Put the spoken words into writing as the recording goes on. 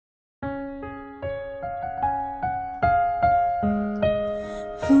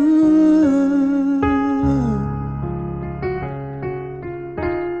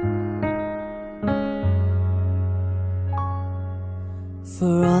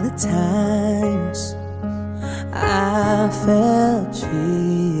all the times I felt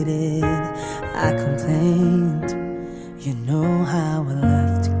cheated, I complained. You know how I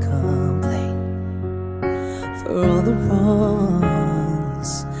love to complain. For all the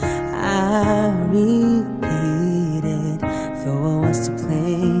wrongs I repeated, though I was to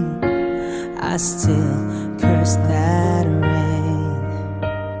blame, I still cursed that rain.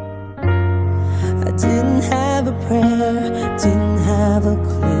 I didn't have a prayer, didn't have a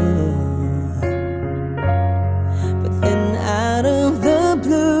clue, but then out of the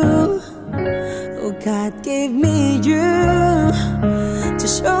blue, oh, God gave me you to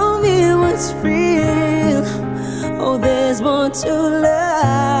show me what's real. Oh, there's more to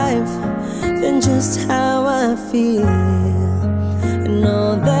life than just how I feel, and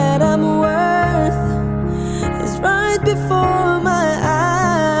all that I'm worth is right before my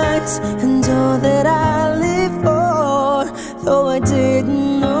eyes, and all that I live for, though I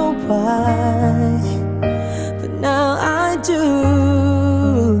didn't know why, but now I do.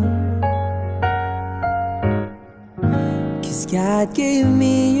 'Cause God gave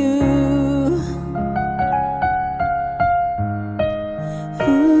me you.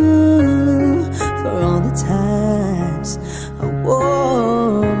 For all the times I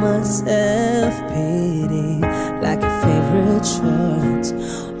wore my self-pity like a favorite shirt,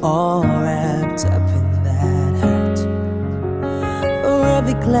 all wrapped up in that hurt. For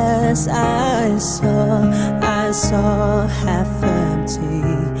every glass I saw half empty,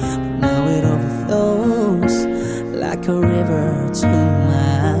 but now it overflows like a river to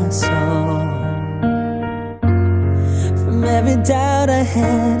my soul. From every doubt I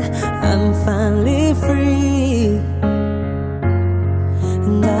had, I'm finally free,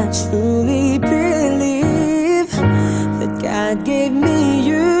 and I truly believe that God gave me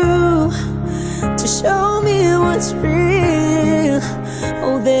you to show me what's real.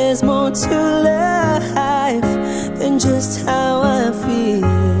 Oh, there's more to life than just how I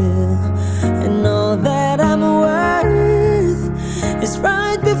feel, and all that I'm worth is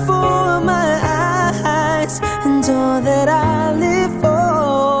right before my eyes, and all that I live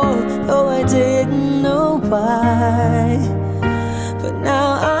for, though I didn't know why, but now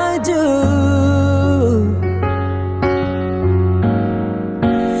I do.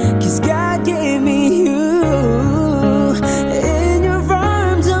 'Cause God gave me you. In your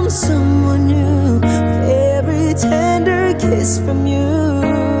arms I'm someone new, with every tender kiss from you.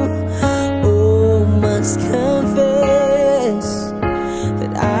 Oh, must confess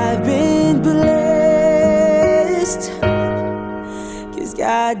that I've been blessed. 'Cause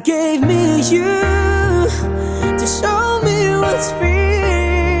God gave me you to show me what's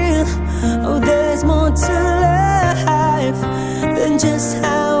real. Oh, there's more to life than just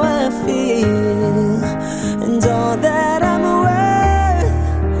how I feel, and all that I'm worth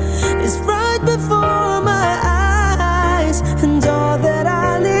is right before my eyes, and all that I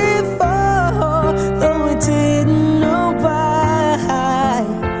live for, though I didn't know why,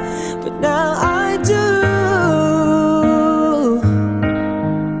 but now I do.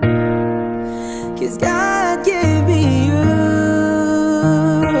 'Cause God